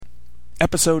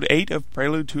Episode 8 of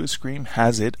Prelude to a Scream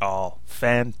has it all.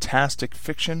 Fantastic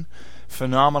fiction,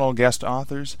 phenomenal guest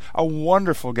authors, a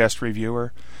wonderful guest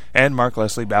reviewer, and Mark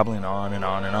Leslie babbling on and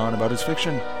on and on about his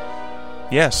fiction.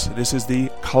 Yes, this is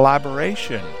the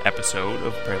collaboration episode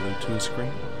of Prelude to a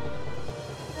Scream.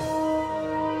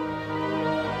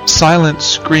 Silent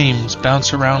screams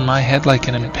bounce around my head like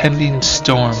an impending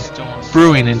storm,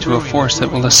 brewing into a force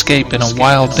that will escape in a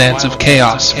wild dance of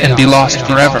chaos and be lost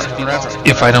forever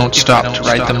if I don't stop to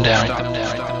write them down.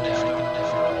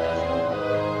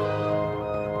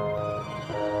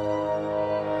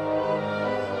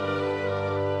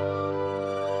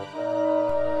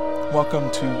 Welcome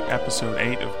to episode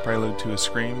 8 of Prelude to a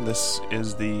Scream. This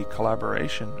is the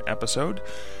collaboration episode.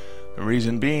 The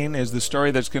reason being is the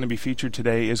story that's going to be featured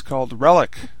today is called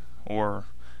Relic, or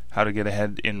How to Get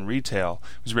Ahead in Retail.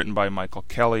 It was written by Michael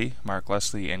Kelly, Mark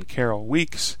Leslie, and Carol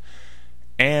Weeks.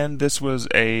 And this was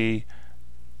a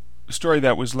story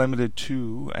that was limited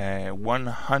to a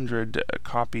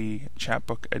 100-copy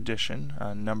chapbook edition,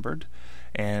 numbered.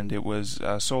 And it was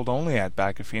sold only at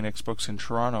Back of Phoenix Books in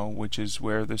Toronto, which is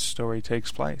where this story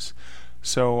takes place.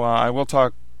 So I will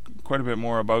talk quite a bit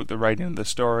more about the writing of the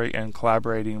story and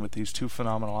collaborating with these two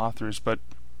phenomenal authors, but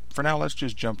for now let's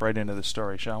just jump right into the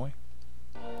story, shall we?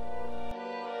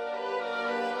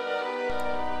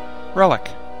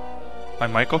 Relic by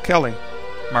Michael Kelly,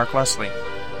 Mark Leslie,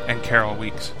 and Carol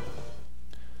Weeks.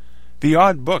 The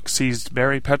odd book seized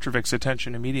Barry Petrovic's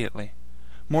attention immediately.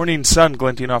 Morning sun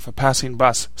glinting off a passing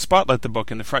bus spotlit the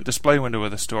book in the front display window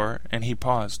of the store, and he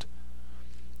paused.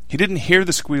 He didn't hear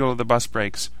the squeal of the bus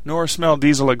brakes, nor smell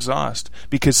diesel exhaust,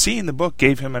 because seeing the book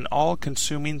gave him an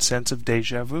all-consuming sense of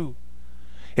déjà vu.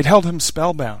 It held him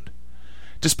spellbound.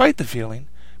 Despite the feeling,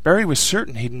 Barry was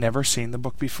certain he'd never seen the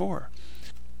book before.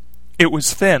 It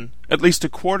was thin, at least a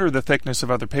quarter the thickness of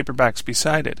other paperbacks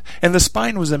beside it, and the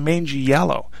spine was a mangy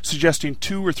yellow, suggesting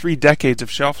 2 or 3 decades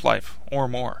of shelf life, or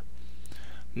more.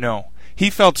 No, he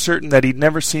felt certain that he'd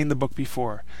never seen the book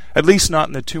before, at least not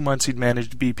in the 2 months he'd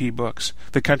managed BP Books,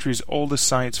 the country's oldest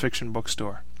science fiction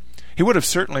bookstore. He would have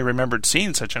certainly remembered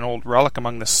seeing such an old relic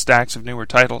among the stacks of newer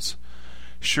titles.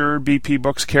 Sure, BP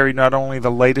Books carried not only the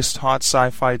latest hot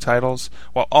sci-fi titles,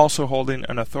 while also holding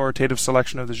an authoritative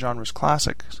selection of the genre's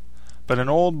classics, but an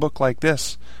old book like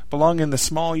this belonged in the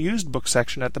small used book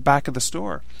section at the back of the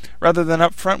store, rather than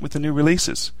up front with the new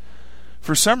releases.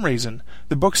 For some reason,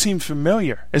 the book seemed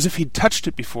familiar, as if he'd touched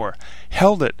it before,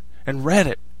 held it, and read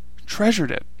it, treasured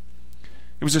it.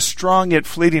 It was a strong yet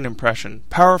fleeting impression,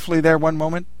 powerfully there one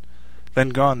moment, then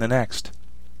gone the next.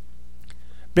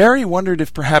 Barry wondered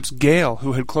if perhaps Gail,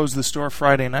 who had closed the store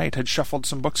Friday night, had shuffled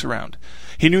some books around.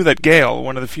 He knew that Gail,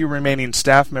 one of the few remaining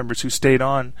staff members who stayed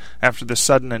on after the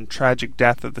sudden and tragic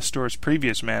death of the store's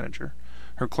previous manager,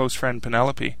 her close friend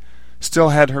Penelope, still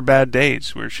had her bad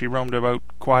days, where she roamed about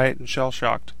quiet and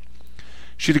shell-shocked.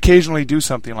 She'd occasionally do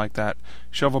something like that,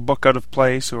 shove a book out of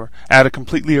place, or add a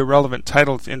completely irrelevant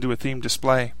title into a themed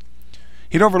display.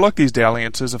 He'd overlook these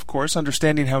dalliances, of course,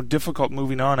 understanding how difficult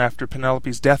moving on after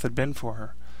Penelope's death had been for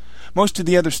her. Most of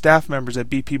the other staff members at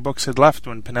BP Books had left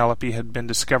when Penelope had been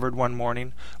discovered one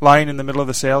morning, lying in the middle of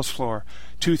the sales floor,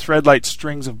 2 thread-like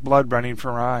strings of blood running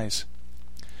from her eyes.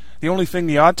 The only thing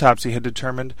the autopsy had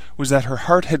determined was that her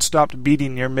heart had stopped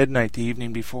beating near midnight the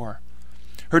evening before.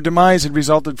 Her demise had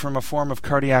resulted from a form of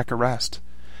cardiac arrest.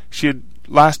 She had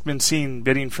last been seen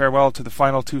bidding farewell to the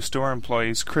final 2 store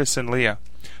employees, Chris and Leah,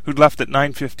 who'd left at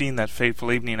 9:15 that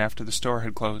fateful evening after the store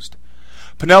had closed.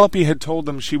 Penelope had told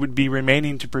them she would be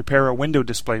remaining to prepare a window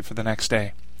display for the next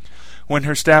day. When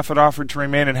her staff had offered to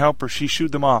remain and help her, she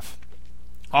shooed them off,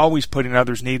 always putting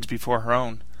others' needs before her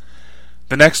own.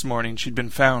 The next morning she'd been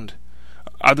found.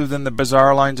 Other than the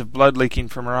bizarre lines of blood leaking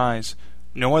from her eyes,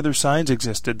 no other signs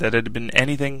existed that it had been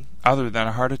anything other than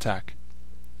a heart attack.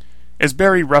 As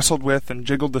Barry wrestled with and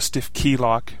jiggled the stiff key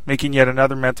lock, making yet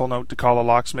another mental note to call a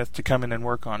locksmith to come in and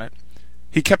work on it,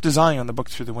 he kept his eye on the book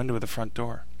through the window of the front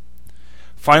door.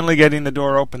 Finally getting the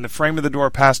door open, the frame of the door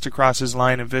passed across his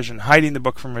line of vision, hiding the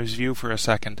book from his view for a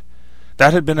second.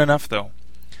 That had been enough, though,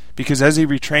 because as he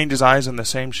retrained his eyes on the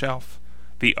same shelf,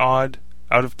 the odd,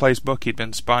 out-of-place book he'd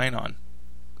been spying on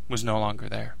was no longer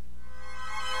there.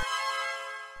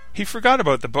 He forgot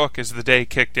about the book as the day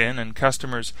kicked in, and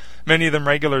customers, many of them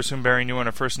regulars whom Barry knew on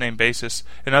a first-name basis,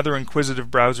 and other inquisitive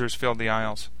browsers filled the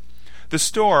aisles. The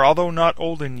store, although not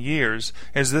old in years,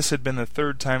 as this had been the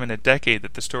 3rd time in a decade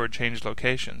that the store had changed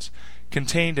locations,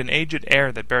 contained an aged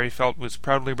air that Barry felt was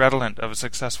proudly redolent of a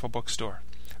successful bookstore.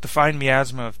 The fine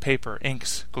miasma of paper,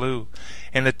 inks, glue,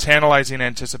 and the tantalizing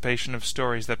anticipation of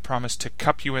stories that promised to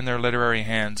cup you in their literary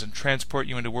hands and transport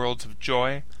you into worlds of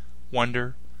joy,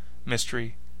 wonder,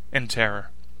 mystery, and terror.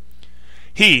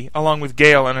 He, along with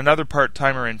Gale and another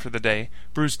part-timer in for the day,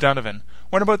 Bruce Donovan,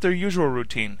 went about their usual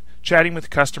routine, chatting with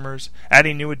customers,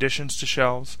 adding new additions to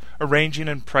shelves, arranging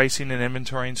and pricing and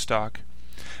inventorying stock.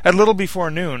 At little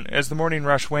before noon, as the morning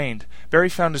rush waned, Barry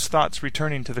found his thoughts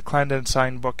returning to the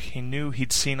clandestine book he knew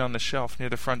he'd seen on the shelf near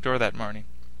the front door that morning.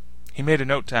 He made a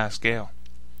note to ask Gale.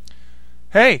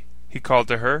 "Hey!" he called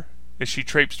to her, as she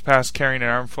traipsed past carrying an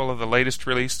armful of the latest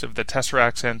release of the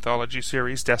Tesseract's anthology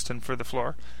series destined for the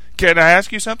floor. "Can I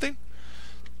ask you something?"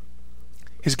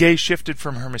 His gaze shifted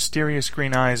from her mysterious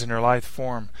green eyes and her lithe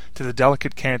form to the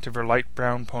delicate cant of her light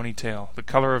brown ponytail, the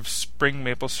color of spring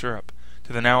maple syrup,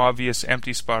 to the now obvious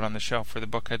empty spot on the shelf where the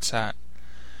book had sat.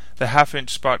 The half-inch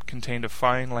spot contained a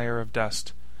fine layer of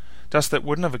dust that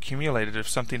wouldn't have accumulated if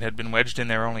something had been wedged in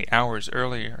there only hours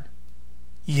earlier.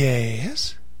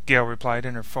 "Yes?" Gale replied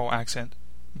in her faux accent.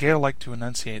 Gale liked to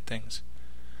enunciate things.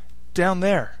 "Down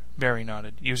there," Barry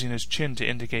nodded, using his chin to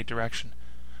indicate direction.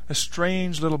 "A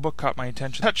strange little book caught my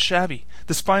attention. Touch shabby,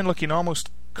 the spine looking almost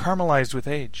caramelized with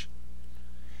age."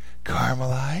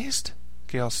 "Caramelized?"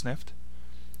 Gale sniffed.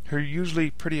 Her usually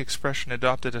pretty expression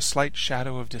adopted a slight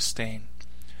shadow of disdain.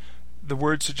 The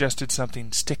word suggested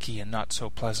something sticky and not so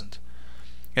pleasant.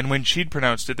 And when she'd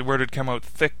pronounced it, the word had come out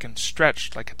thick and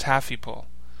stretched like a taffy pull.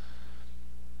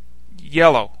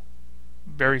 "Yellow."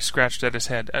 Barry scratched at his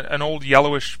head. An old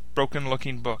yellowish,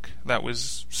 broken-looking book that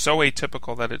was so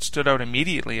atypical that it stood out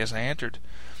immediately as I entered.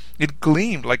 It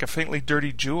gleamed like a faintly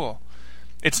dirty jewel.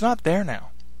 It's not there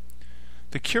now.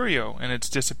 The curio in its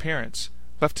disappearance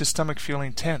left his stomach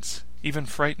feeling tense, even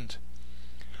frightened.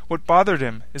 What bothered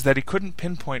him is that he couldn't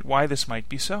pinpoint why this might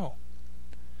be so.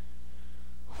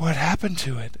 "What happened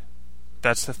to it?"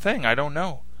 "That's the thing, I don't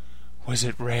know." "Was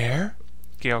it rare?"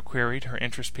 Gale queried, her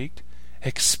interest piqued.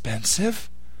 "Expensive?"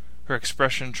 Her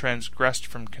expression transgressed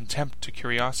from contempt to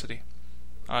curiosity.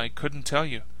 "I couldn't tell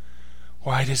you."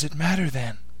 "Why does it matter,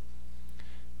 then?"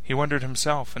 He wondered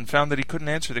himself, and found that he couldn't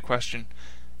answer the question.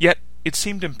 Yet it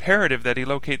seemed imperative that he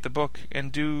locate the book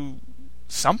and do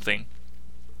something.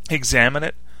 Examine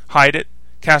it, hide it,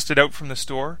 cast it out from the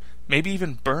store, maybe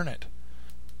even burn it.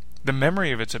 The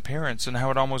memory of its appearance and how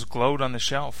it almost glowed on the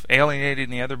shelf, alienating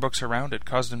the other books around it,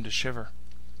 caused him to shiver.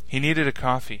 He needed a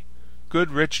coffee.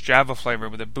 Good rich Java flavor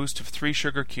with a boost of 3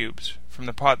 sugar cubes, from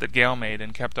the pot that Gale made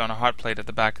and kept on a hot plate at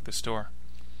the back of the store.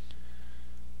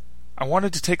 I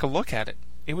wanted to take a look at it.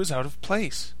 It was out of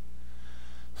place.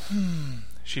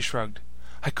 She shrugged.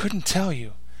 "I couldn't tell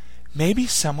you. Maybe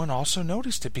someone also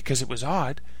noticed it because it was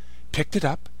odd, picked it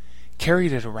up,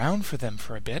 carried it around for them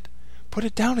for a bit, put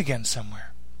it down again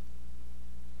somewhere."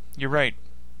 "You're right,"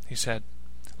 he said.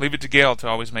 "Leave it to Gale to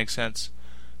always make sense."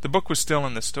 The book was still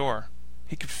in the store.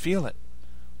 He could feel it.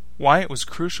 Why it was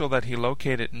crucial that he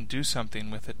locate it and do something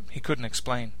with it, he couldn't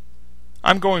explain.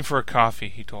 "I'm going for a coffee,"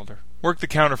 he told her. "Work the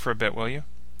counter for a bit, will you?"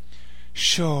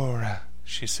 "Sure,"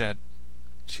 she said.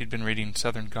 She'd been reading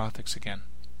Southern Gothics again.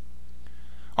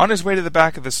 On his way to the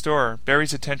back of the store,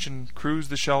 Barry's attention cruised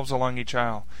the shelves along each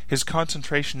aisle, his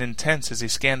concentration intense as he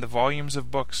scanned the volumes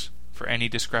of books for any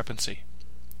discrepancy.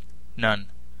 None.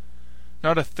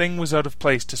 Not a thing was out of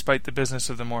place despite the business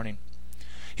of the morning.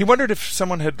 He wondered if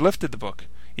someone had lifted the book,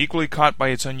 equally caught by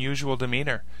its unusual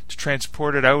demeanor, to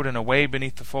transport it out and away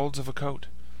beneath the folds of a coat.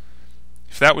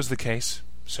 If that was the case,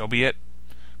 so be it.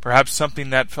 Perhaps something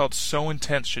that felt so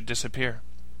intense should disappear.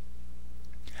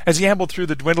 As he ambled through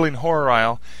the dwindling horror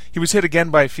aisle, he was hit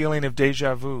again by a feeling of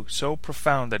déjà vu, so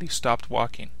profound that he stopped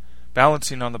walking,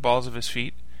 balancing on the balls of his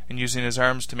feet and using his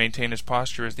arms to maintain his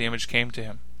posture as the image came to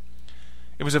him.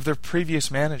 It was of their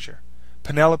previous manager,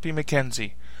 Penelope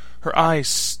Mackenzie, her eyes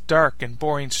stark and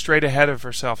boring straight ahead of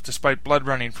herself despite blood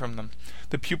running from them,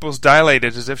 the pupils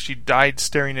dilated as if she died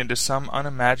staring into some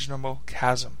unimaginable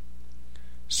chasm,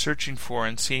 searching for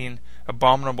and seeing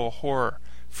abominable horror,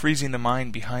 freezing the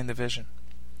mind behind the vision.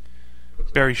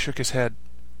 Barry shook his head,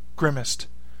 grimaced.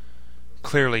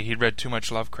 Clearly he'd read too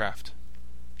much Lovecraft.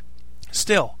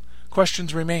 Still,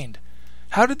 questions remained.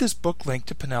 How did this book link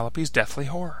to Penelope's deathly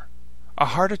horror? A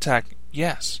heart attack,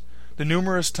 yes. The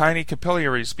numerous tiny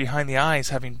capillaries behind the eyes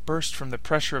having burst from the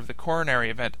pressure of the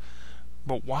coronary event.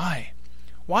 But why?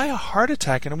 Why a heart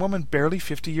attack in a woman barely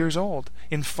 50 years old,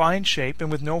 in fine shape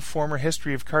and with no former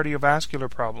history of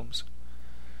cardiovascular problems?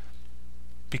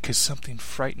 Because something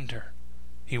frightened her,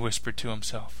 he whispered to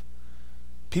himself.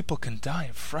 People can die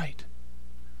of fright.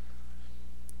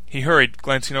 He hurried,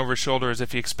 glancing over his shoulder as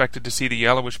if he expected to see the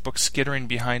yellowish book skittering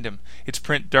behind him, its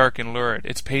print dark and lurid,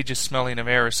 its pages smelling of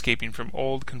air escaping from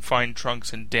old, confined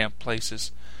trunks in damp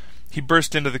places. He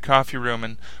burst into the coffee room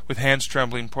and, with hands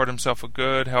trembling, poured himself a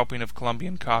good helping of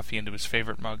Colombian coffee into his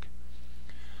favorite mug.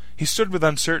 He stood with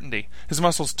uncertainty, his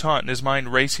muscles taut and his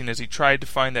mind racing as he tried to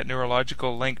find that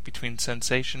neurological link between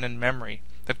sensation and memory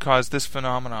that caused this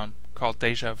phenomenon called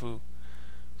déjà vu.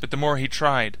 But the more he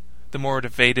tried, the more it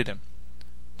evaded him,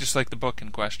 just like the book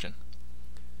in question.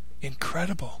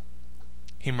 "Incredible,"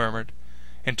 he murmured,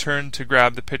 and turned to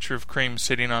grab the pitcher of cream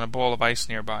sitting on a bowl of ice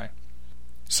nearby.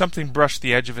 Something brushed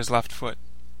the edge of his left foot.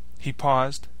 He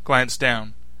paused, glanced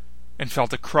down, and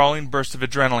felt a crawling burst of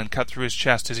adrenaline cut through his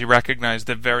chest as he recognized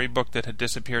the very book that had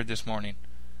disappeared this morning.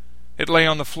 It lay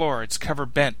on the floor, its cover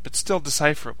bent, but still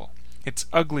decipherable, its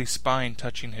ugly spine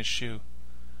touching his shoe.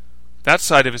 That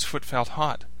side of his foot felt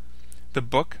hot. The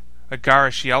book, a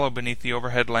garish yellow beneath the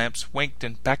overhead lamps, winked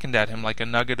and beckoned at him like a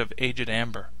nugget of aged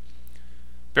amber.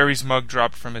 Barry's mug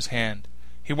dropped from his hand.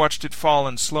 He watched it fall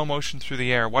in slow motion through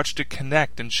the air, watched it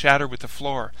connect and shatter with the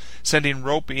floor, sending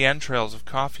ropey entrails of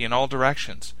coffee in all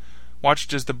directions,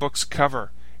 watched as the book's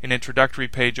cover, an introductory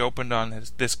page, opened on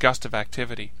this gust of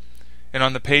activity, and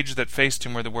on the page that faced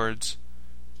him were the words,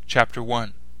 Chapter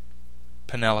 1,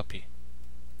 Penelope.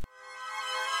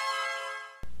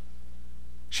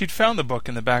 She'd found the book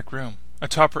in the back room,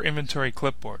 atop her inventory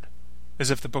clipboard, as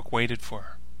if the book waited for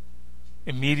her.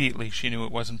 Immediately she knew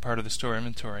it wasn't part of the store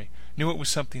inventory, knew it was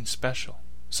something special,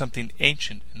 something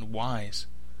ancient and wise.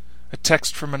 A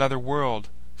text from another world,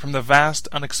 from the vast,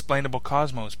 unexplainable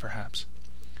cosmos, perhaps.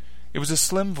 It was a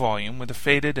slim volume with a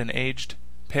faded and aged,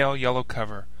 pale yellow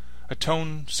cover, a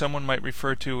tone someone might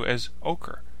refer to as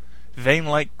ochre,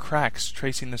 vein-like cracks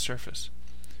tracing the surface.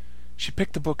 She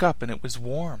picked the book up, and it was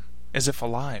warm, as if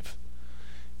alive.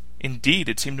 Indeed,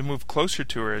 it seemed to move closer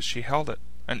to her as she held it,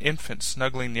 an infant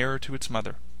snuggling nearer to its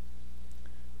mother.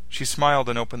 She smiled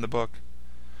and opened the book.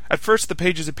 At first the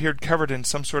pages appeared covered in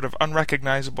some sort of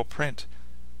unrecognizable print,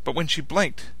 but when she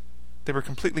blinked, they were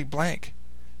completely blank,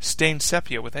 stained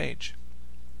sepia with age.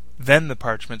 Then the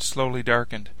parchment slowly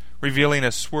darkened, revealing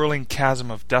a swirling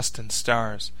chasm of dust and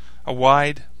stars, a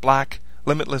wide, black,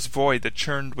 limitless void that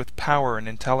churned with power and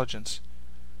intelligence.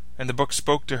 And the book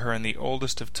spoke to her in the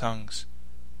oldest of tongues.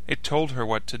 It told her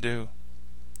what to do.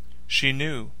 She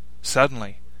knew,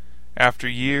 suddenly, after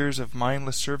years of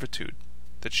mindless servitude,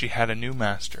 that she had a new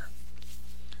master.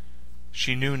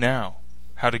 She knew now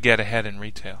how to get ahead in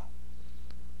retail.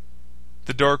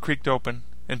 The door creaked open,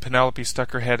 and Penelope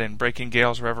stuck her head in, breaking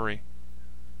Gale's reverie.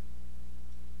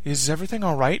 "Is everything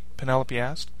all right?" Penelope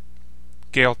asked.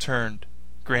 Gale turned,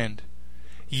 grinned.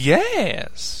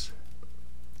 "Yes."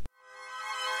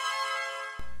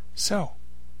 "So,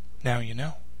 now you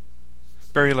know."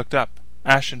 Barry looked up,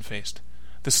 ashen-faced.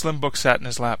 The slim book sat in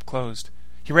his lap, closed.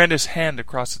 He ran his hand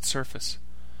across its surface.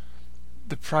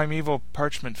 The primeval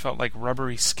parchment felt like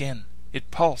rubbery skin. It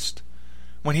pulsed.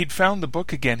 When he'd found the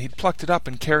book again, he'd plucked it up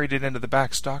and carried it into the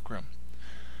back stockroom.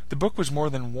 The book was more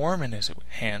than warm in his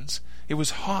hands. It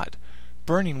was hot,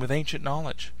 burning with ancient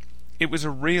knowledge. It was a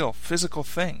real, physical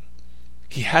thing.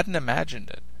 He hadn't imagined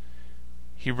it.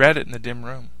 He read it in the dim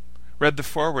room, read the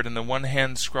foreword in the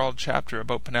one-hand scrawled chapter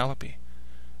about Penelope.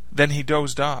 Then he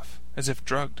dozed off, as if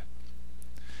drugged.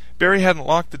 Barry hadn't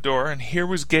locked the door, and here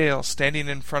was Gale standing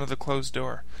in front of the closed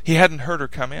door. He hadn't heard her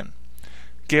come in.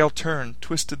 Gale turned,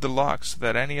 twisted the lock so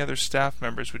that any other staff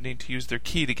members would need to use their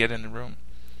key to get in the room.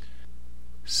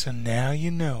 "So now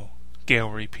you know," Gale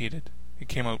repeated. It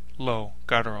came out low,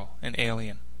 guttural, and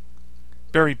alien.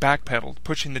 Barry backpedaled,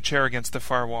 pushing the chair against the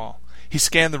far wall. He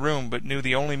scanned the room, but knew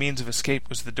the only means of escape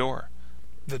was the door.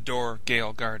 The door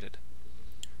Gale guarded.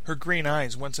 Her green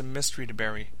eyes, once a mystery to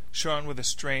Barry, shone with a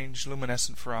strange,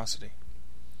 luminescent ferocity.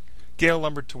 Gale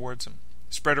lumbered towards him,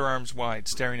 spread her arms wide,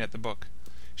 staring at the book.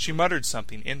 She muttered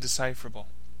something indecipherable.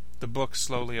 The book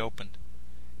slowly opened.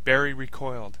 Barry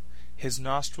recoiled. His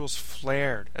nostrils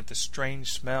flared at the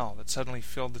strange smell that suddenly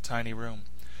filled the tiny room,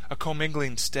 a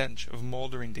commingling stench of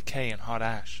moldering decay and hot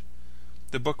ash.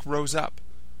 The book rose up,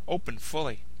 opened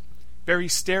fully. Barry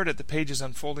stared at the pages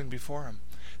unfolding before him.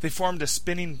 They formed a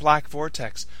spinning black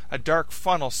vortex, a dark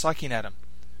funnel sucking at him.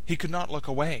 He could not look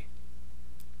away.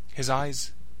 His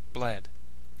eyes bled.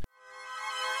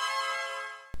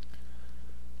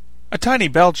 A tiny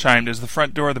bell chimed as the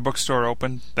front door of the bookstore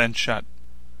opened, then shut.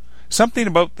 Something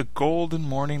about the golden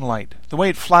morning light, the way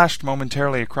it flashed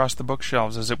momentarily across the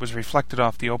bookshelves as it was reflected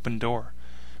off the open door,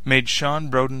 made Sean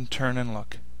Broden turn and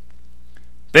look.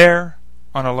 There,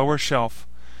 on a lower shelf,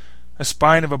 a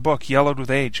spine of a book yellowed with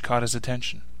age caught his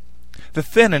attention. The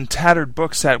thin and tattered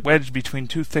book sat wedged between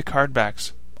two thick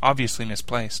hardbacks, obviously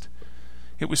misplaced.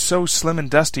 It was so slim and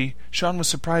dusty, Sean was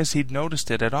surprised he'd noticed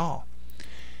it at all.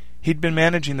 He'd been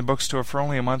managing the bookstore for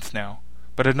only a month now,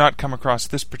 but had not come across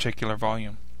this particular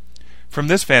volume. From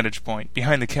this vantage point,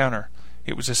 behind the counter,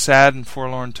 it was a sad and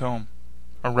forlorn tome,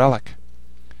 a relic.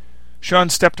 Sean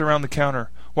stepped around the counter,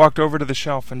 walked over to the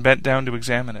shelf, and bent down to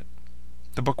examine it.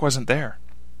 The book wasn't there.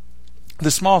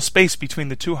 The small space between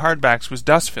the two hardbacks was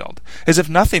dust-filled, as if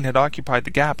nothing had occupied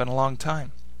the gap in a long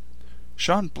time.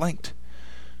 Sean blinked.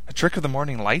 A trick of the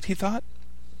morning light, he thought?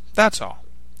 That's all.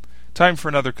 Time for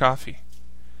another coffee.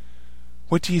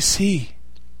 What do you see?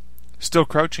 Still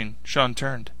crouching, Sean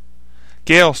turned.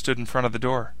 Gail stood in front of the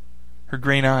door. Her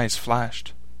green eyes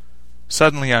flashed.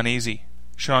 Suddenly uneasy,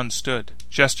 Sean stood,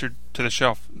 gestured to the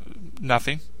shelf.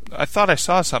 Nothing. I thought I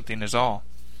saw something, is all.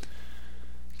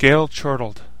 Gail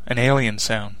chortled, an alien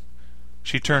sound.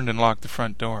 She turned and locked the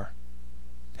front door.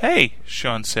 Hey,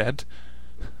 Sean said,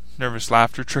 nervous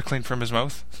laughter trickling from his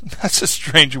mouth. That's a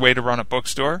strange way to run a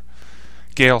bookstore.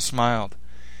 Gail smiled.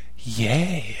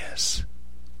 Yes.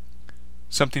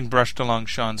 Something brushed along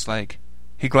Sean's leg.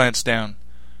 He glanced down.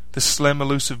 The slim,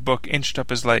 elusive book inched up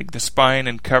his leg, the spine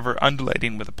and cover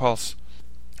undulating with a pulse.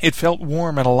 It felt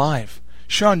warm and alive.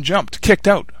 Sean jumped, kicked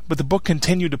out, but the book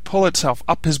continued to pull itself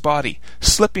up his body,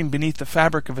 slipping beneath the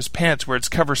fabric of his pants where its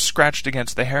cover scratched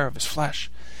against the hair of his flesh.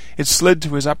 It slid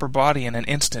to his upper body in an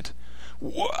instant.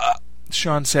 "Wha—"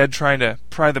 Sean said, trying to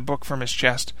pry the book from his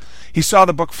chest. He saw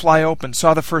the book fly open,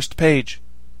 saw the first page.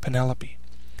 Penelope.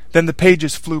 Then the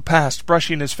pages flew past,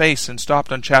 brushing his face, and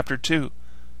stopped on chapter 2.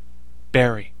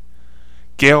 Barry.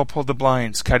 Gail pulled the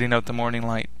blinds, cutting out the morning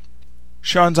light.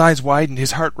 Sean's eyes widened,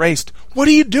 his heart raced. "What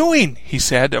are you doing?" he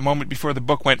said, a moment before the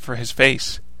book went for his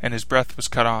face, and his breath was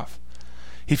cut off.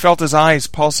 He felt his eyes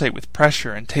pulsate with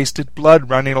pressure and tasted blood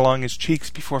running along his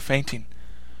cheeks before fainting.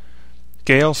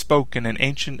 Gail spoke in an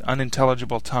ancient,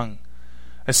 unintelligible tongue,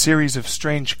 a series of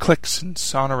strange clicks and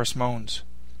sonorous moans.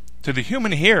 To the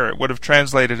human ear it would have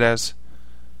translated as,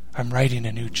 "I'm writing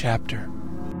a new chapter."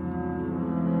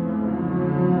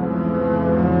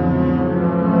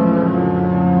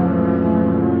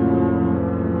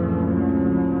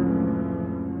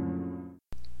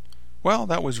 Well,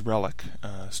 that was Relic,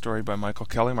 a story by Michael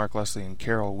Kelly, Mark Leslie, and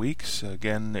Carol Weeks.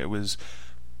 Again, it was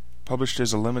published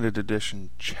as a limited edition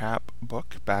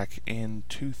chapbook back in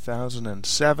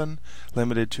 2007,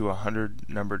 limited to 100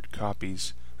 numbered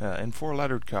copies, and 4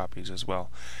 lettered copies as well.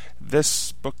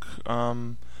 This book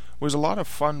was a lot of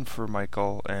fun for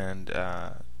Michael and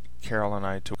Carol and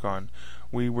I to work on.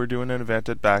 We were doing an event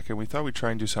at BAC, and we thought we'd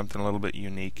try and do something a little bit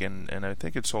unique, and I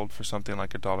think it sold for something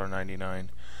like $1.99.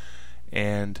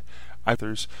 And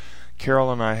others,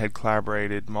 Carol and I had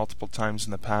collaborated multiple times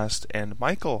in the past, and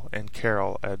Michael and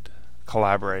Carol had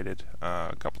collaborated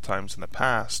a couple times in the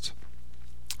past.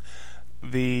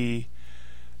 The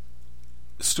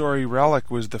story Relic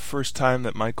was the first time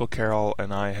that Michael, Carol,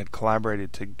 and I had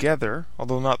collaborated together,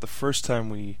 although not the first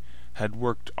time we had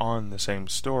worked on the same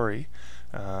story.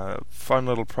 Fun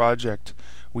little project.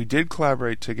 We did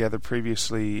collaborate together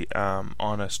previously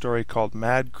on a story called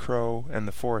Mad Crow and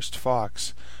the Forest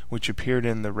Fox, which appeared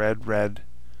in the Red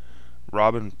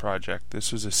Robin project.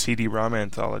 This was a CD-ROM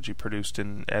anthology produced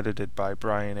and edited by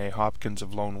Brian A. Hopkins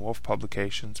of Lone Wolf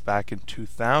Publications back in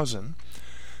 2000.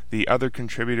 The other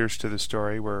contributors to the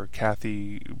story were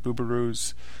Kathy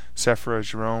Bubaruz, Sephora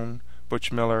Giron,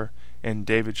 Butch Miller, and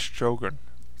David Strogan.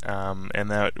 And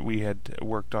that we had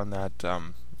worked on that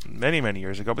many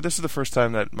years ago. But this is the first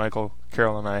time that Michael,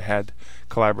 Carol, and I had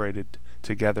collaborated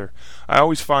together. I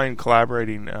always find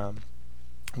collaborating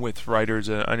with writers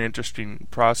an interesting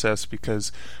process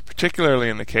because, particularly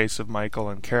in the case of Michael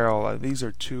and Carol, these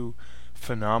are two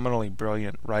phenomenally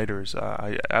brilliant writers.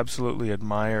 I absolutely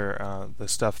admire the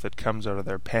stuff that comes out of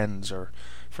their pens or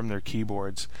from their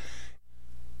keyboards.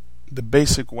 The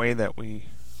basic way that we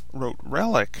wrote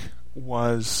Relic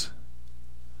was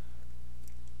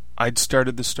I'd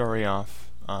started the story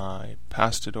off, I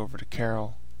passed it over to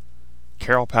Carol,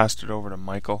 Carol passed it over to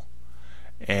Michael,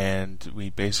 and we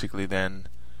basically then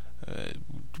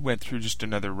went through just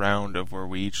another round of where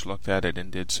we each looked at it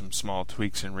and did some small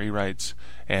tweaks and rewrites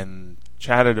and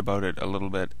chatted about it a little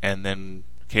bit, and then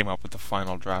came up with the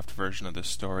final draft version of this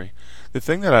story. The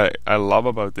thing that I love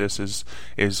about this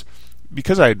is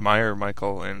because I admire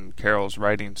Michael and Carol's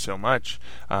writing so much,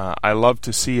 I love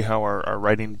to see how our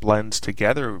writing blends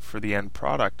together for the end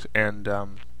product, and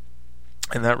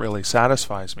that really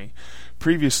satisfies me.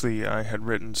 Previously, I had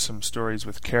written some stories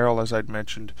with Carol, as I'd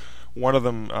mentioned. One of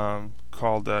them,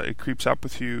 called It Creeps Up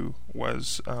With You,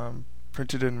 was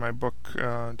printed in my book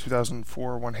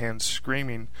 2004, One Hand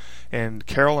Screaming, and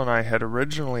Carol and I had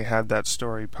originally had that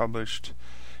story published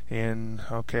in,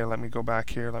 let me go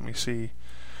back here, let me see.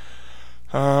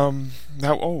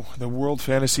 The World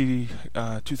Fantasy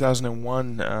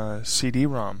 2001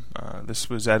 CD-ROM. This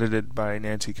was edited by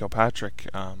Nancy Kilpatrick,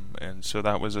 and so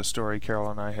that was a story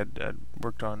Carol and I had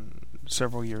worked on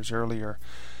several years earlier.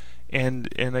 And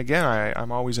again,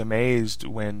 I'm always amazed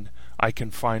when I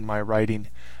can find my writing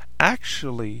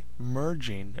actually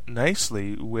merging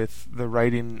nicely with the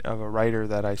writing of a writer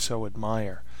that I so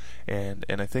admire. And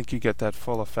I think you get that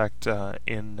full effect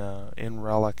in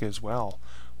Relic as well,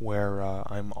 where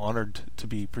I'm honored to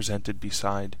be presented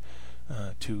beside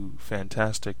two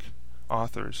fantastic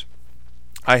authors.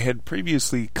 I had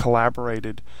previously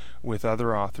collaborated with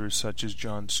other authors such as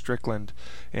John Strickland,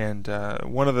 and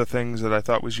one of the things that I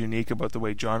thought was unique about the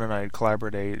way John and I had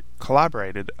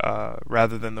collaborated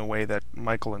rather than the way that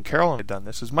Michael and Carol had done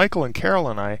this is Michael and Carol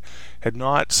and I had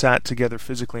not sat together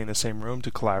physically in the same room to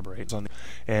collaborate,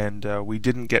 and we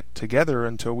didn't get together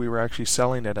until we were actually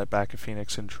selling it at Back of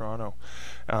Phoenix in Toronto.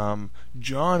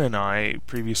 John and I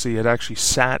previously had actually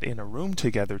sat in a room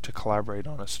together to collaborate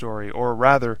on a story, or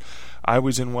rather, I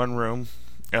was in one room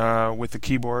with the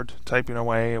keyboard typing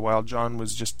away while John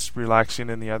was just relaxing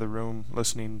in the other room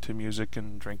listening to music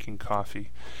and drinking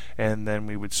coffee, and then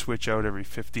we would switch out every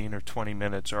 15 or 20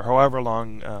 minutes or however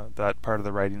long that part of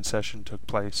the writing session took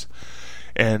place.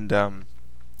 And I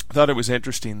thought it was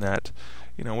interesting that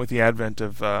with the advent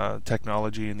of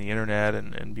technology and the internet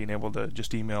and being able to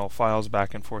just email files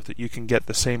back and forth, that you can get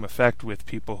the same effect with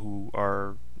people who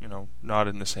are not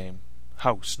in the same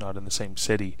house, not in the same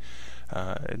city,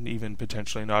 and even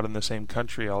potentially not in the same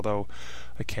country, although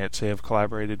I can't say I've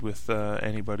collaborated with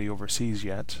anybody overseas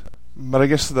yet. But I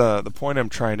guess the point I'm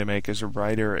trying to make as a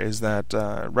writer is that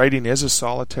writing is a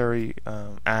solitary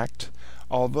act,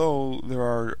 although there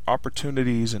are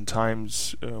opportunities and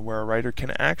times where a writer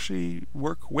can actually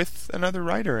work with another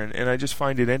writer, and I just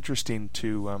find it interesting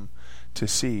to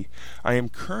see. I am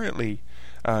currently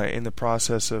in the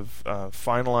process of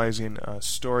finalizing a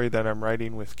story that I'm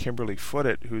writing with Kimberly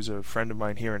Footet, who's a friend of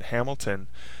mine here in Hamilton,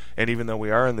 and even though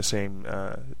we are in the same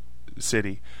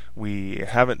city, we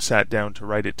haven't sat down to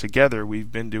write it together.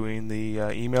 We've been doing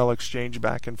the email exchange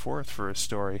back and forth for a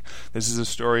story. This is a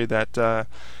story that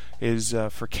is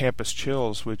for Campus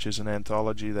Chills, which is an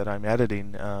anthology that I'm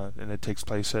editing, and it takes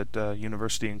place at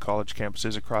university and college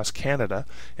campuses across Canada,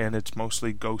 and it's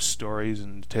mostly ghost stories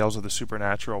and tales of the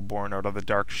supernatural born out of the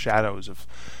dark shadows of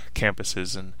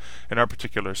campuses, and our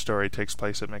particular story takes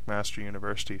place at McMaster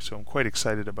University, so I'm quite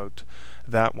excited about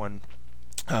that one.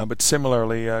 But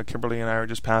similarly, Kimberly and I are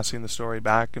just passing the story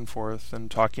back and forth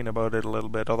and talking about it a little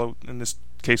bit, although in this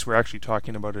case we're actually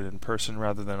talking about it in person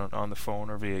rather than on the phone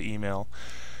or via email.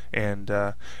 And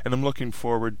I'm looking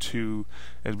forward to,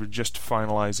 as we're just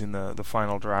finalizing the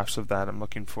final drafts of that, I'm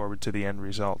looking forward to the end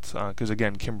result. Because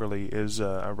again, Kimberly is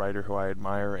a writer who I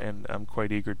admire, and I'm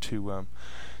quite eager to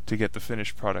get the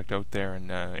finished product out there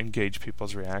and engage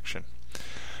people's reaction.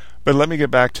 But let me get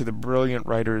back to the brilliant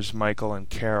writers Michael and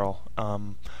Carol.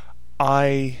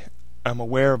 I am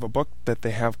aware of a book that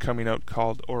they have coming out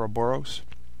called Ouroboros.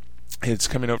 It's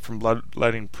coming out from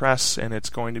Bloodletting Press, and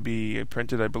it's going to be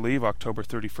printed, I believe, October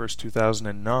 31st,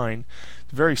 2009.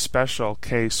 It's a very special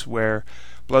case where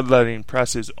Bloodletting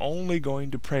Press is only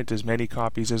going to print as many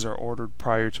copies as are ordered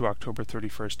prior to October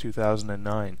 31st,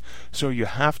 2009. So you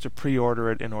have to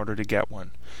pre-order it in order to get one.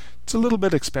 It's a little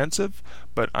bit expensive,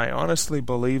 but I honestly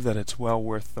believe that it's well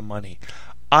worth the money.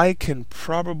 I can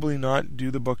probably not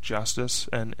do the book justice,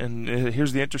 and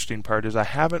here's the interesting part, is I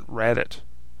haven't read it.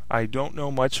 I don't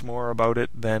know much more about it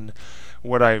than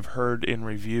what I've heard in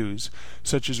reviews,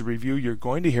 such as a review you're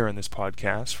going to hear in this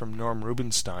podcast from Norm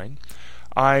Rubinstein.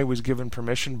 I was given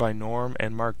permission by Norm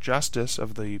and Mark Justice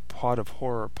of the Pod of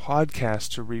Horror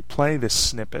podcast to replay this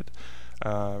snippet,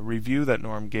 review that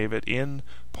Norm gave it in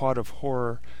Pod of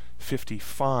Horror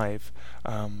 55.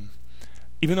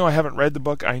 Even though I haven't read the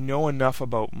book, I know enough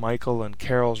about Michael and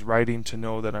Carol's writing to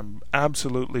know that I'm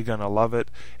absolutely going to love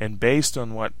it. And based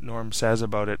on what Norm says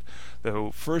about it, the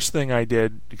first thing I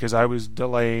did, because I was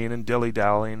delaying and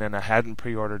dilly-dallying and I hadn't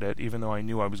pre-ordered it, even though I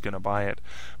knew I was going to buy it.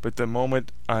 But the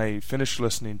moment I finished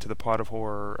listening to the Pod of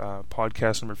Horror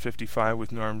podcast number 55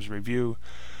 with Norm's review,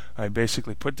 I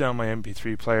basically put down my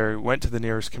MP3 player, went to the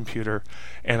nearest computer,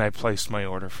 and I placed my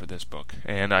order for this book.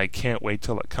 And I can't wait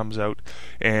till it comes out.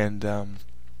 And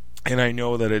I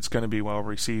know that it's going to be well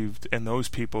received, and those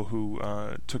people who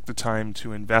took the time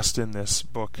to invest in this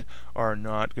book are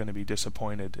not going to be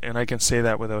disappointed. And I can say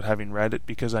that without having read it,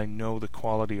 because I know the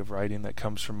quality of writing that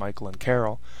comes from Michael and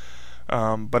Carol.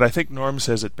 But I think Norm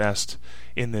says it best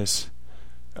in this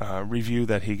review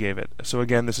that he gave it. So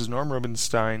again, this is Norm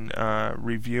Rubinstein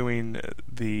reviewing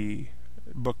the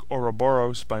book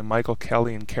Ouroboros by Michael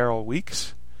Kelly and Carol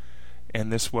Weeks. And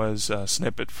this was a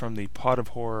snippet from the Pod of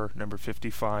Horror number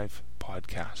 55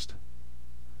 podcast.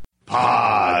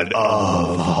 Pod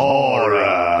of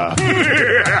Horror.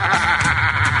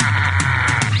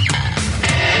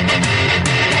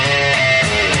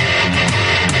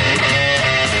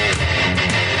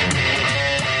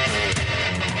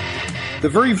 The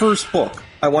very first book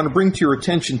I want to bring to your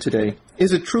attention today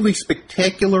is a truly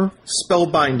spectacular,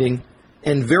 spellbinding,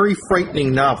 and very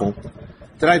frightening novel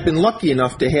that I've been lucky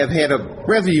enough to have had a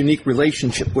rather unique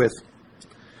relationship with.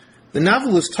 The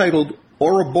novel is titled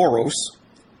Ouroboros,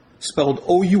 spelled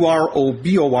Ouroboros,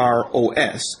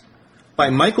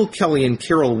 by Michael Kelly and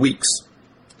Carol Weeks.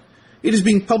 It is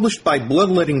being published by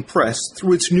Bloodletting Press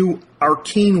through its new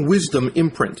Arcane Wisdom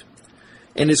imprint,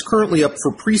 and is currently up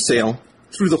for pre-sale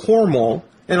through the Horror Mall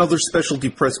and other specialty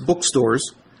press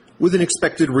bookstores, with an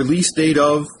expected release date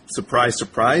of, surprise,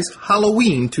 surprise,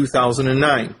 Halloween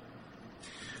 2009.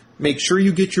 Make sure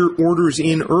you get your orders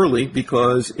in early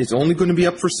because it's only going to be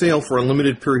up for sale for a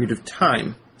limited period of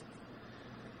time.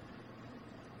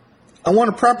 I want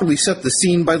to properly set the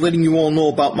scene by letting you all know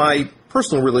about my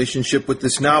personal relationship with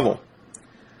this novel.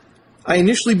 I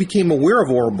initially became aware of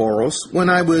Ouroboros when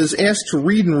I was asked to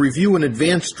read and review an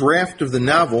advanced draft of the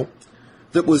novel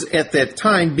that was at that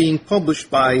time being published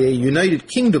by a United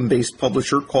Kingdom-based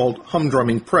publisher called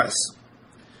Humdrumming Press.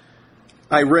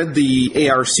 I read the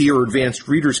ARC, or Advanced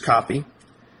Reader's Copy,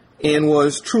 and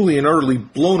was truly and utterly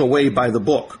blown away by the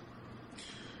book,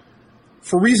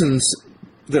 for reasons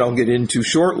that I'll get into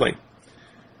shortly.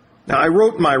 Now, I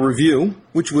wrote my review,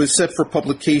 which was set for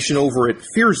publication over at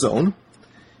Fear Zone,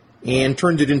 and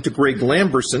turned it into Greg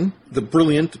Lamberson, the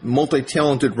brilliant,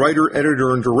 multi-talented writer,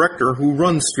 editor, and director who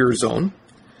runs Fear Zone.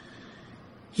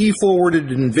 He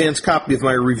forwarded an advanced copy of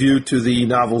my review to the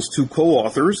novel's two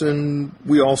co-authors, and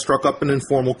we all struck up an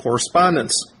informal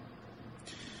correspondence.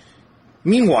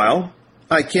 Meanwhile,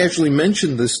 I casually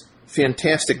mentioned this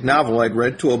fantastic novel I'd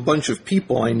read to a bunch of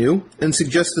people I knew, and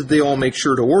suggested they all make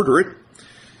sure to order it,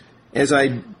 as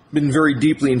I'd been very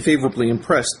deeply and favorably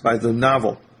impressed by the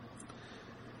novel.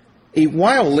 A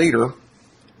while later,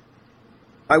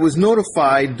 I was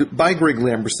notified by Greg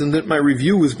Lamberson that my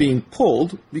review was being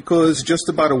pulled because just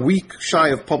about a week shy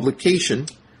of publication,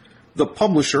 the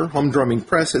publisher, Humdrumming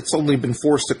Press, had suddenly been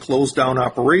forced to close down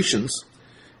operations,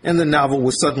 and the novel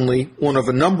was suddenly one of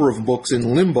a number of books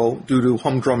in limbo due to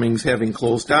Humdrumming's having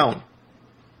closed down.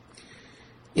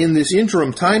 In this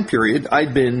interim time period,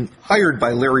 I'd been hired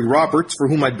by Larry Roberts, for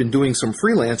whom I'd been doing some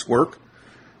freelance work,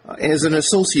 as an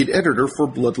associate editor for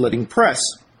Bloodletting Press.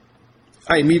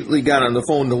 I immediately got on the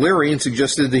phone to Larry and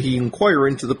suggested that he inquire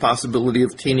into the possibility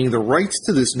of obtaining the rights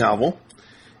to this novel,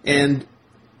 and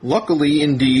luckily,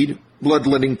 indeed,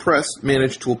 Bloodletting Press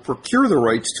managed to procure the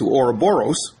rights to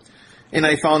Ouroboros, and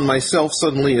I found myself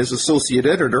suddenly as associate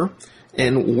editor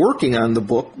and working on the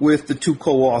book with the two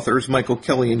co-authors, Michael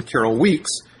Kelly and Carol Weeks,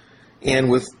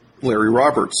 and with Larry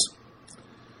Roberts.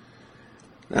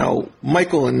 Now,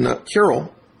 Michael and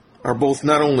Carol are both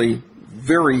not only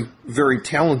very, very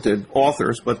talented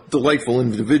authors, but delightful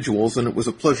individuals, and it was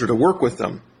a pleasure to work with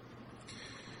them.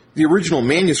 The original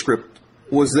manuscript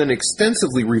was then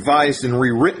extensively revised and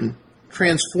rewritten,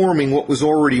 transforming what was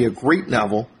already a great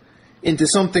novel into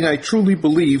something I truly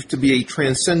believe to be a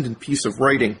transcendent piece of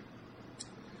writing.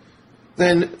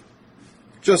 Then,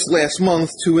 just last month,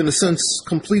 to in a sense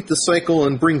complete the cycle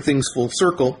and bring things full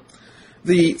circle,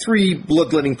 the three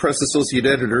Bloodletting Press associate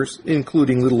editors,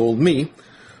 including little old me,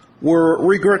 were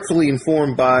regretfully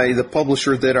informed by the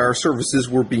publisher that our services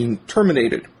were being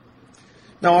terminated.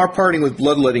 Now, our parting with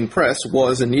Bloodletting Press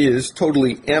was and is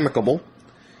totally amicable,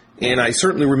 and I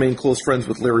certainly remain close friends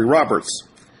with Larry Roberts,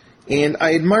 and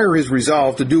I admire his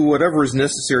resolve to do whatever is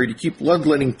necessary to keep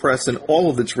Bloodletting Press and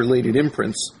all of its related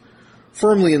imprints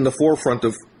firmly in the forefront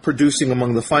of producing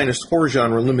among the finest horror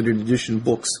genre limited edition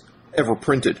books ever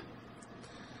printed.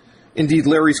 Indeed,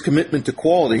 Larry's commitment to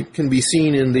quality can be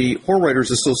seen in the Horror Writers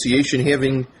Association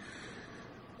having,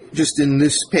 just in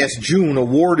this past June,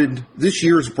 awarded this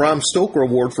year's Bram Stoker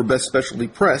Award for Best Specialty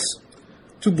Press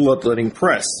to Bloodletting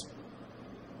Press.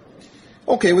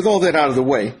 Okay, with all that out of the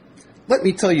way, let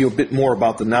me tell you a bit more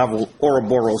about the novel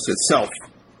Ouroboros itself.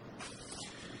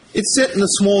 It's set in the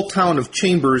small town of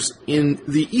Chambers in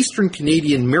the eastern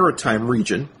Canadian Maritime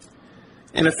region,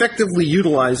 and effectively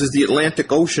utilizes the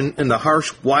Atlantic Ocean and the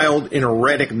harsh, wild, and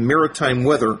erratic maritime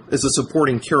weather as a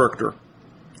supporting character.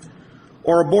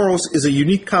 Ouroboros is a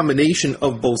unique combination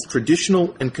of both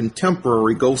traditional and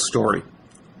contemporary ghost story.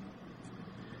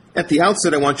 At the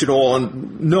outset, I want you to all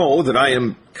know that I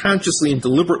am consciously and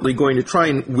deliberately going to try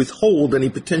and withhold any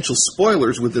potential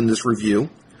spoilers within this review,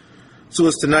 so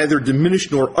as to neither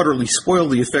diminish nor utterly spoil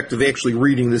the effect of actually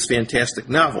reading this fantastic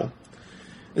novel.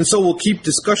 And so we'll keep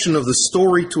discussion of the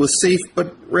story to a safe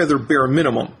but rather bare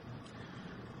minimum.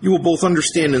 You will both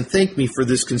understand and thank me for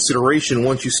this consideration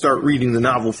once you start reading the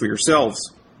novel for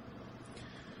yourselves.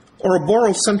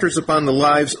 Ouroboros centers upon the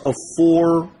lives of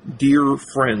four dear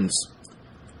friends.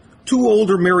 two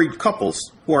older married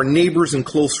couples who are neighbors and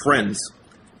close friends,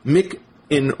 Mick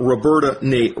and Roberta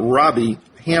née Robbie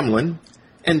Hamlin,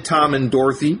 and Tom and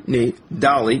Dorothy née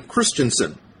Dolly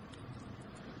Christensen.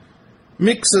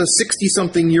 Mick's a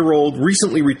 60-something-year-old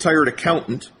recently retired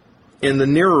accountant and the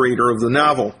narrator of the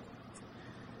novel.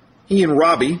 He and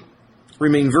Robbie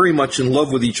remain very much in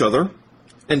love with each other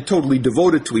and totally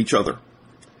devoted to each other.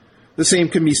 The same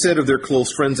can be said of their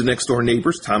close friends and next-door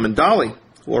neighbors, Tom and Dolly,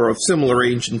 who are of similar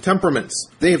age and temperaments.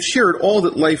 They have shared all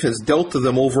that life has dealt to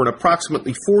them over an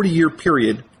approximately 40-year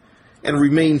period and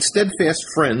remain steadfast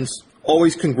friends,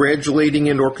 always congratulating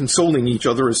and or consoling each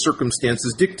other as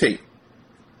circumstances dictate.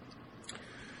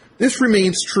 This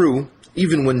remains true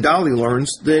even when Dolly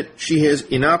learns that she has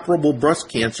inoperable breast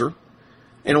cancer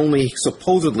and only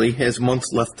supposedly has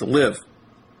months left to live.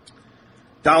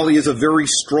 Dolly is a very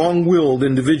strong-willed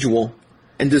individual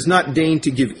and does not deign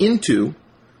to give in to,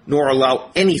 nor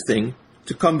allow anything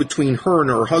to come between her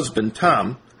and her husband,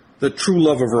 Tom, the true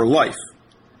love of her life.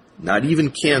 Not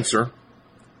even cancer,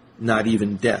 not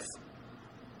even death.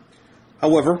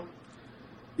 However,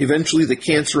 eventually the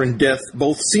cancer and death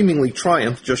both seemingly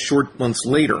triumph just short months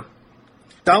later.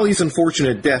 Dolly's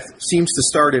unfortunate death seems to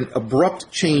start an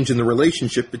abrupt change in the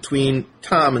relationship between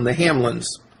Tom and the Hamlins.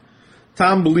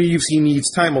 Tom believes he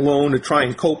needs time alone to try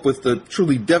and cope with the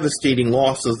truly devastating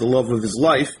loss of the love of his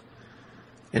life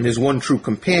and his one true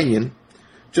companion,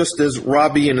 just as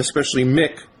Robbie and especially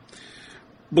Mick,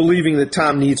 believing that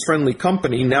Tom needs friendly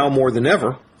company now more than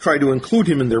ever, try to include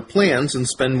him in their plans and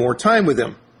spend more time with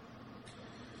him.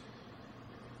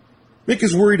 Mick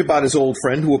is worried about his old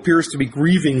friend, who appears to be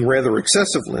grieving rather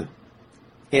excessively,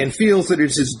 and feels that it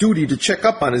is his duty to check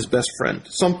up on his best friend,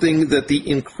 something that the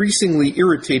increasingly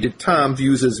irritated Tom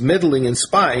views as meddling and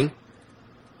spying,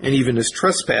 and even as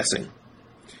trespassing.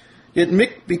 Yet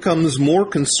Mick becomes more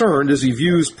concerned as he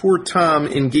views poor Tom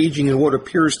engaging in what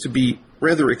appears to be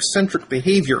rather eccentric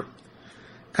behavior,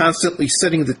 constantly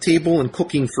setting the table and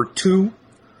cooking for two,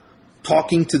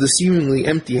 talking to the seemingly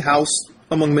empty house,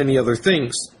 among many other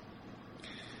things.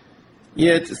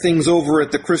 Yet things over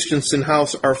at the Christensen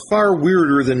house are far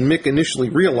weirder than Mick initially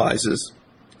realizes,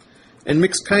 and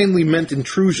Mick's kindly meant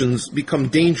intrusions become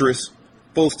dangerous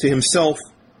both to himself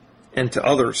and to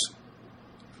others.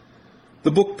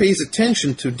 The book pays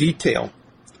attention to detail.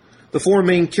 The four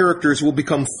main characters will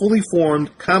become fully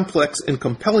formed, complex, and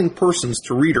compelling persons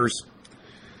to readers,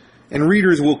 and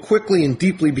readers will quickly and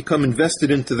deeply become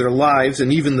invested into their lives,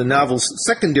 and even the novel's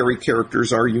secondary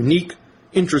characters are unique,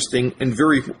 interesting, and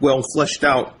very well fleshed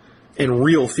out and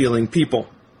real-feeling people.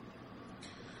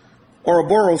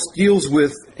 Ouroboros deals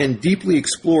with and deeply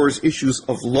explores issues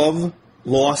of love,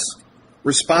 loss,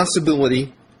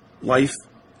 responsibility, life,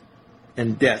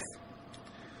 and death.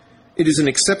 It is an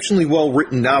exceptionally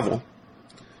well-written novel.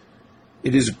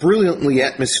 It is brilliantly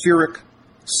atmospheric,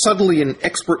 subtly and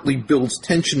expertly builds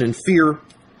tension and fear,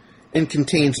 and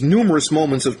contains numerous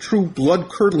moments of true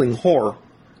blood-curdling horror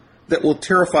that will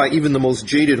terrify even the most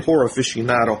jaded horror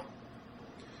aficionado.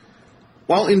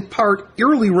 While in part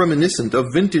eerily reminiscent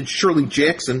of vintage Shirley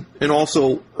Jackson and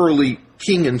also early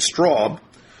King and Straub,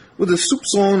 with a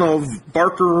soupçon of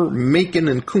Barker, Macon,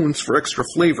 and Kuntz for extra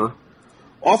flavor,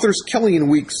 authors Kelly and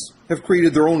Weeks have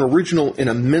created their own original and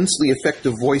immensely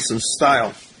effective voice and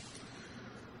style.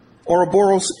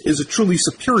 Ouroboros is a truly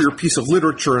superior piece of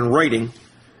literature and writing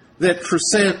that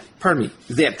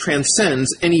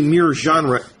transcends any mere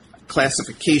genre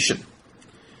classification.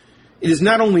 It is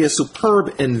not only a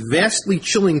superb and vastly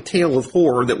chilling tale of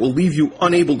horror that will leave you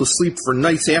unable to sleep for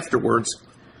nights afterwards,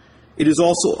 it is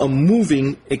also a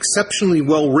moving, exceptionally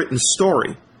well-written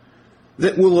story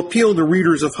that will appeal to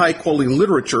readers of high-quality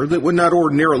literature that would not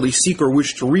ordinarily seek or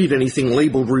wish to read anything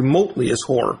labeled remotely as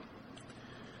horror.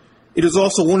 It is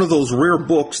also one of those rare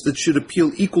books that should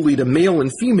appeal equally to male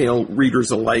and female readers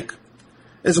alike,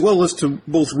 as well as to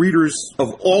both readers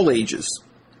of all ages.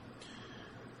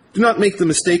 Do not make the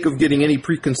mistake of getting any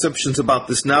preconceptions about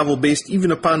this novel based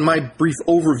even upon my brief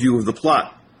overview of the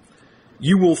plot.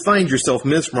 You will find yourself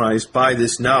mesmerized by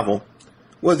this novel,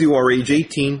 whether you are age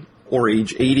 18 or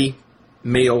age 80,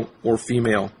 male or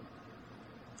female.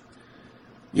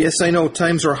 Yes, I know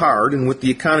times are hard, and with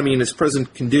the economy in its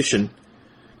present condition,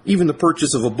 even the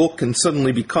purchase of a book can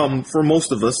suddenly become, for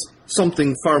most of us,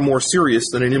 something far more serious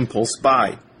than an impulse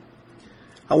buy.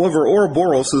 However,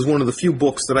 Ouroboros is one of the few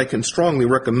books that I can strongly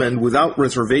recommend without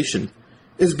reservation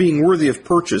as being worthy of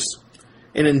purchase,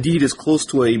 and indeed as close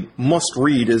to a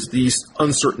must-read as these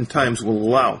uncertain times will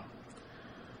allow.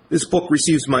 This book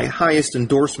receives my highest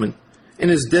endorsement and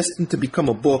is destined to become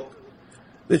a book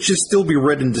that should still be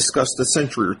read and discussed a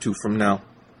century or two from now.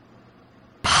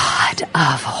 Pod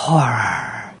of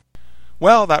Horror.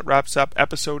 Well, that wraps up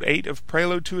episode 8 of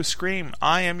Prelude to a Scream.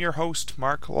 I am your host,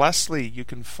 Mark Leslie. You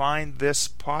can find this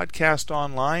podcast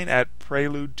online at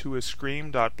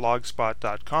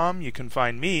preludetoascream.blogspot.com. You can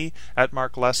find me at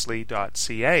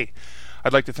markleslie.ca.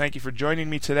 I'd like to thank you for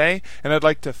joining me today, and I'd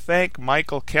like to thank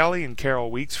Michael Kelly and Carol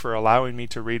Weeks for allowing me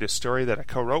to read a story that I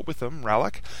co-wrote with them,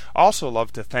 Relic. Also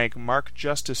love to thank Mark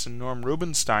Justice and Norm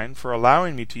Rubinstein for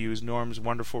allowing me to use Norm's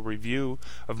wonderful review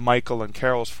of Michael and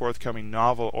Carol's forthcoming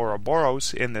novel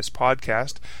Ouroboros in this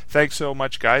podcast. Thanks so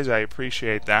much, guys. I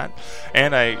appreciate that,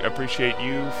 and I appreciate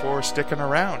you for sticking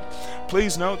around.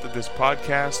 Please note that this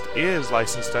podcast is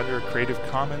licensed under a Creative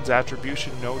Commons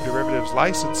Attribution No Derivatives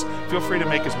license. Feel free to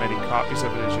make as many copies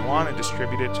of it as you want and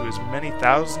distribute it to as many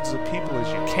thousands of people as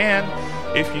you can.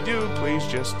 If you do, please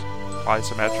just apply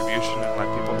some attribution and let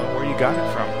people know where you got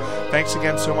it from. Thanks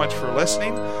again so much for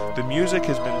listening. The music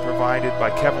has been provided by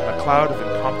Kevin MacLeod of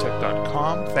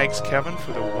Incompetech.com. Thanks, Kevin,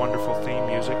 for the wonderful theme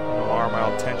music, Noir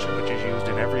Mild Tension, which is used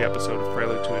in every episode of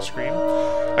Prelude to a Scream.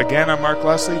 Again, I'm Mark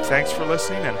Leslie. Thanks for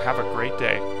listening, and have a great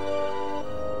day.